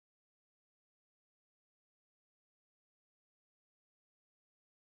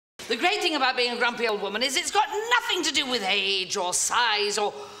The great thing about being a grumpy old woman is it's got nothing to do with age or size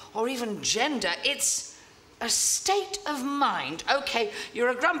or even gender. It's a state of mind. OK,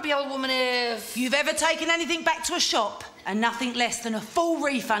 you're a grumpy old woman if... You've ever taken anything back to a shop and nothing less than a full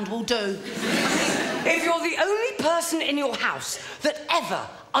refund will do. If you're the only person in your house that ever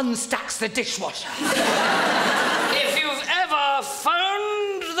unstacks the dishwasher. If you've ever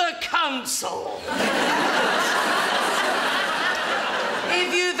phoned the council.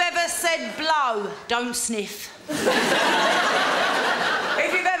 If you've ever said blow, don't sniff. If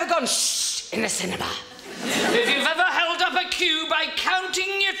you've ever gone shh in the cinema. If you've ever held up a queue by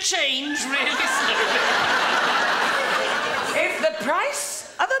counting your change really slowly. If the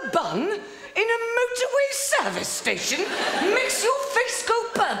price of a bun in a motorway service station makes your face go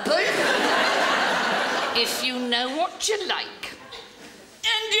purple. If you know what you like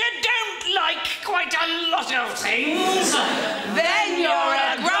and you don't like quite a lot of things, then you're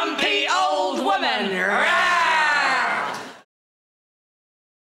a grumpy old woman.